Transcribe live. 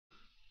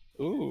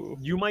Ooh.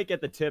 You might get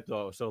the tip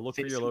though, so look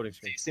for your loading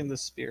screen. Tasting the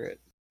spirit.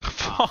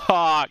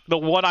 Fuck, the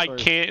one I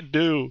can't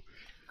do.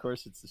 Of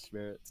course, it's the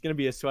spirit. It's gonna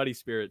be a sweaty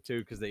spirit too,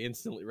 because they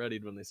instantly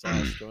readied when they saw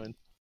us join.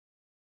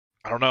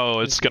 I don't know.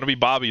 It's gonna be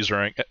Bobby's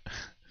rank.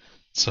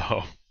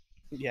 So.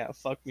 Yeah,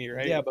 fuck me,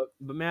 right? Yeah, but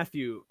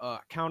Matthew,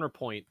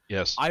 counterpoint.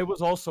 Yes. I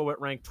was also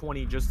at rank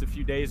 20 just a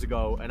few days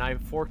ago, and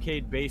I've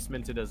 4K'd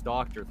basemented as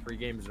Doctor 3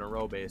 games in a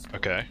row, basically.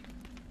 Okay.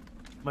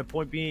 My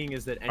point being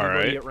is that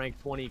anybody at rank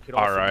 20 could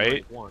also be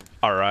rank 1.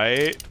 All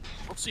right.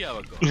 We'll see how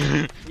it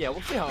goes. Yeah,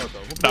 we'll see how it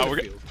goes. No,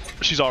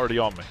 she's already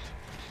on me.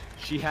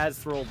 She has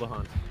thrilled the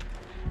hunt.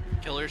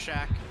 Killer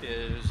Shack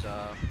is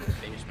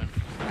basement.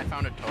 I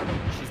found a totem.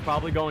 She's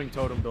probably going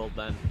totem build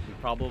then. We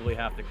probably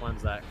have to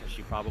cleanse that because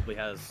she probably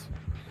has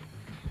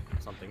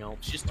something else.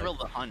 She's thrilled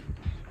the hunt.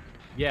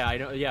 Yeah, I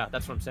know. Yeah,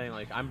 that's what I'm saying.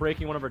 Like, I'm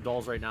breaking one of her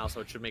dolls right now,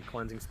 so it should make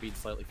cleansing speed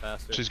slightly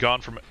faster. She's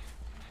gone from.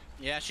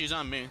 Yeah, she's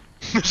on me.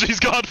 She's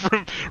gone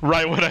from.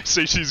 Right when I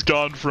say she's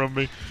gone from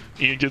me,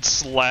 Ian gets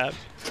slapped.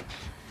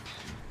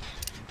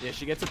 Yeah,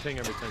 she gets a ping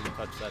every time you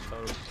touch that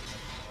totem.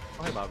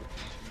 Oh, hey, Bobby.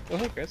 Oh,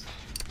 hey, Chris.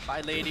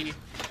 Bye, lady.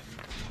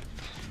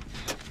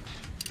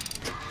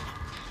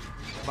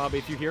 Bobby,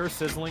 if you hear her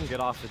sizzling,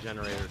 get off the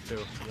generator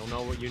too. You'll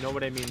know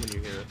what I mean when you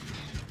hear it.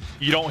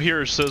 You don't hear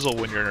her sizzle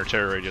when you're in her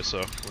terror radius,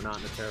 so. We're not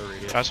in a terror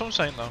radius. That's what I'm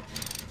saying, though.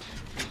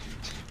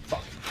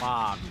 Fuck.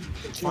 Bob.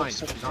 It's fine.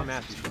 She's on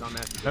Matthew. She's on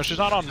Matthew. No, she's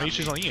not on me.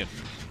 She's on Ian.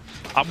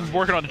 I'm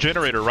working on a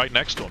generator right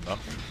next to him, though.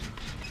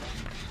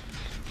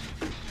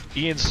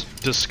 Ian's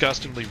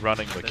disgustingly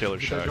running the Killer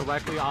Shack. They're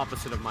directly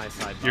opposite of my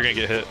side. You're gonna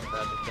get hit.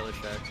 The Killer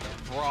Shack.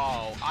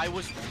 Bro, I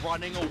was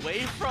running away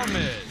from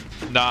it.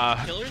 Nah,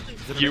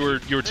 you were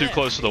too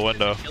close to the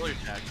window. Killer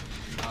Shack.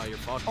 Oh, you're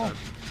fucked up.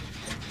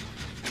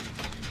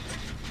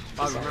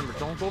 Bobby, remember,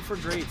 don't go for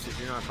grapes if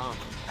you're not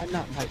confident. I'm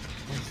not like.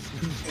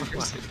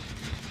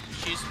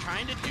 She's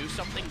trying to do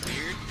something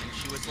weird, and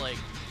she was like.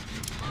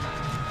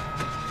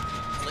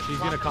 She's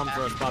gonna come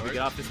for us, Bobby. Get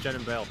off this gen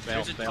and bail. Bail,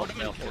 There's a bail, totem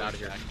bail. in Get Killer out of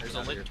here. Shack. There's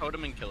a lit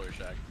totem in Killer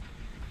Shack.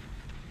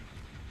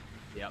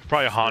 Yeah.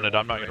 Probably haunted.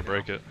 I'm not gonna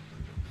break it.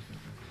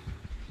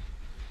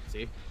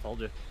 See?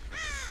 Told you.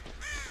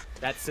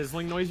 That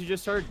sizzling noise you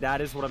just heard,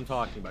 that is what I'm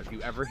talking about. If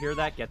you ever hear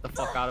that, get the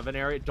fuck out of an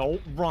area.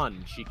 Don't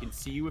run. She can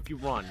see you if you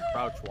run.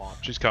 Crouch walk.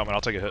 She's coming.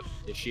 I'll take a hit.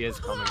 Yeah, she is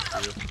coming for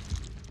you.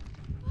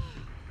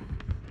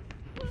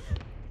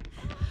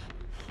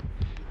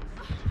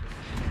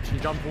 She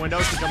jumped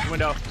window. She jumped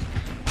window.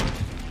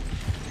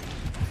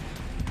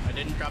 I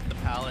didn't drop the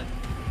pallet.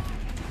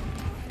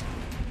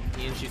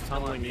 Ian, she's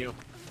tunneling you.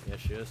 Yes,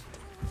 she is.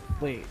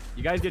 Wait.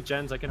 You guys get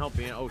gens. I can help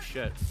Ian. Oh,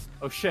 shit.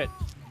 Oh, shit.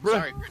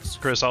 Sorry, Chris.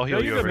 Chris, I'll heal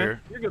No, you you're over good, here.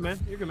 man. You're good, man.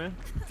 You're good, man.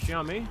 Is she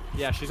on me?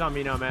 Yeah, she's on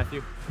me now,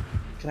 Matthew.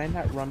 Can I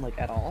not run like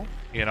at all?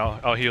 You know,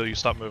 I'll heal you.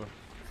 Stop moving.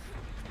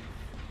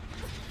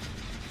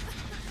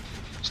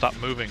 Stop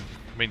moving.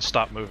 I mean,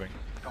 stop moving.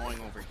 Going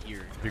over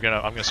here. I'm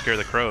gonna scare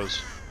the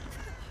crows.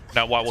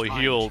 Now, while we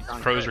fine, heal, she's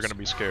on crows Chris. are gonna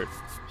be scared.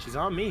 She's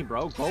on me,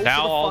 bro. Go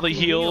Now for all the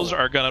fucking heals heal.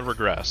 are gonna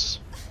regress.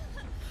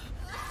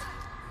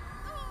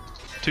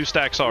 2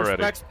 stacks Her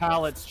already. specs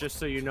pallets, just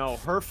so you know.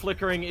 Her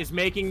flickering is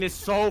making this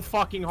so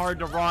fucking hard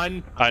to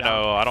run. I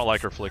know. I don't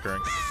like her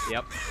flickering.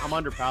 Yep. I'm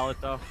under pallet,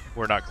 though.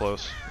 We're not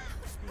close.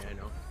 Yeah, I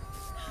know.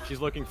 She's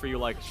looking for you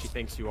like she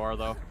thinks you are,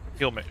 though.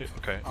 Heal me.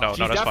 Okay. No, She's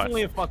no, that's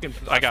definitely fine. a fucking.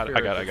 I got it, I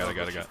spirit got it, that I got it, knows I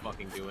got it, what I got she's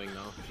fucking doing,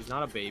 though. She's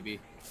not a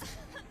baby.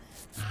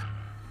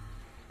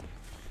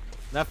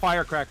 That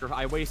firecracker,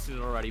 I wasted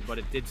it already, but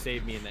it did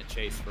save me in that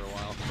chase for a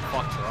while.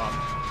 Fucked her up.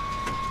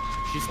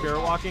 She's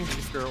spirit walking.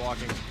 She's spirit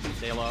walking.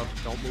 Stay low.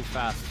 Don't move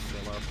fast. Stay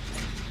low.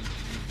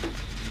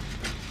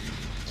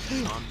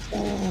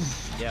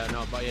 Yeah,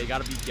 no, but yeah, you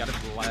gotta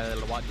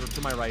watch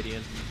to my right,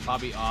 Ian.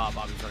 Bobby's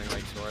running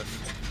right to us.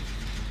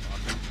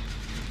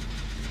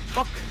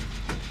 Fuck.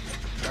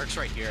 Dark's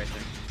right here, I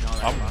think. No,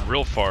 that's I'm not.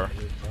 real far.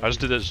 I just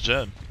did this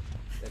gen.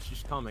 Yeah,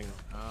 she's coming.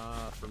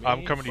 For me,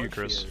 I'm coming to you, of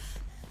course Chris. she is.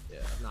 Yeah,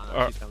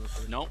 no, she's coming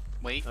for me. Nope,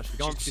 wait. No, she's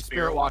going. She's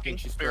spirit walking.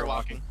 She's spirit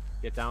walking.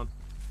 Get down.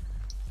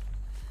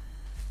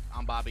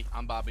 I'm Bobby.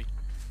 I'm Bobby.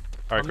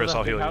 All right, I'm in Chris, the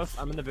I'll big heal you. house.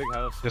 I'm in the big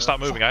house. Yeah, stop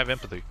moving. I have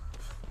empathy.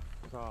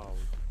 Oh.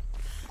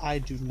 I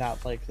do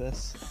not like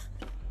this.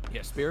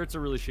 Yeah, spirit's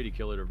a really shitty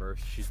killer to verse.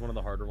 She's one of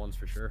the harder ones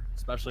for sure,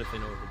 especially if they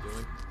know what they're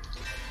doing.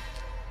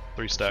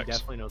 3 She stacks.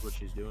 definitely knows what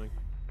she's doing.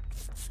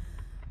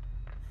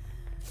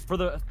 For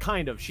the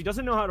kind of, she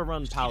doesn't know how to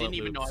run She pallet didn't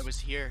even know I was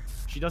here.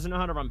 She doesn't know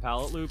how to run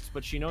pallet loops,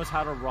 but she knows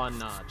how to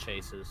run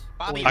chases.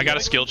 Bobby, I got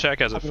a skill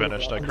check as it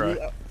finished. I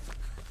cried.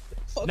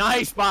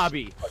 Nice,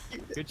 Bobby.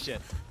 Good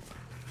shit.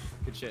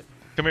 Good shit.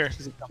 Come here.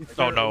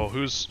 Oh no,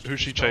 who's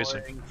she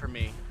chasing? Going for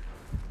me.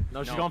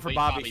 No, she's No, going for wait,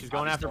 Bobby. Bobby, She's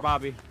going Bobby's after going.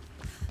 Bobby.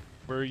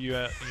 Where are you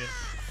at, Ian?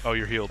 Oh,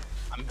 you're healed.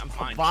 I'm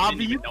fine.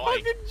 Bobby, she you didn't even know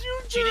fucking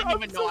She didn't Junior,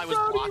 even I'm know I so was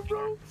proud of you, blocking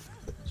bro. her.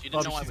 She didn't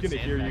Bobby, know I she's was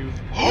gonna in hear that. you.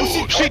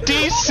 Oh, she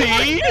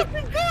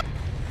DC'd?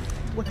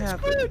 What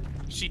happened?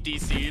 She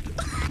DC'd.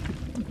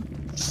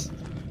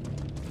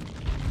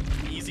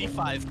 Easy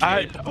 5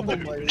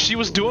 kid. She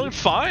was doing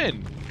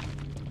fine.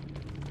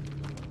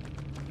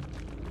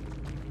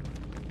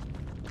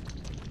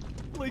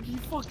 Like he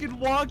fucking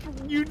walked.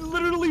 You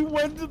literally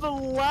went to the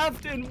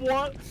left and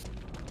what?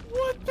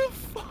 What the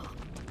fuck?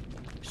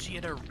 She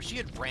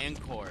had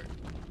Rancor.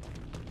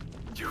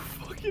 You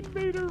fucking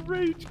made her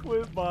rage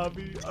quit,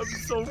 Bobby. I'm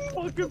so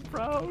fucking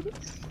proud.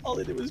 All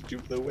I did was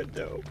juke the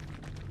window.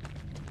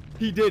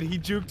 He did. He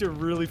juked her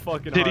really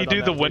fucking Did hard. he do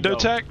on the that window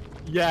tech?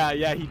 Yeah,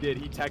 he did.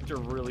 He teched her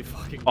really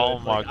fucking good. Oh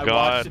my like, I god.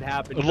 watched it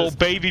happen. A little Just-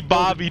 baby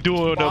Bobby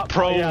doing a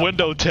pro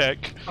window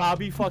tech.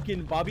 Bobby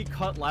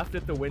cut left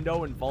at the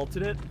window and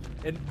vaulted it,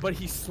 but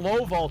he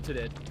slow vaulted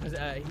it because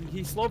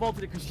he slow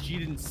vaulted it because she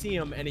didn't see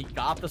him and he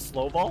got the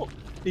slow vault.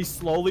 He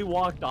slowly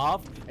walked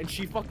off and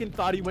she fucking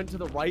thought he went to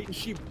the right and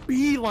she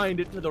beelined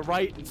it to the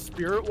right and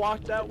spirit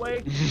walked that way.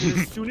 And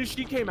as soon as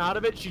she came out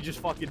of it, she just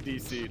fucking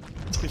DC'd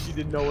because she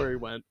didn't know where he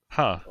went.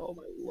 Huh. Oh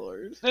my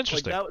lord.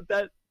 Interesting.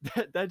 Like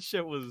that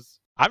shit was.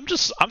 I'm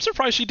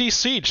surprised she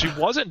DC'd. She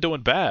wasn't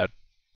doing bad.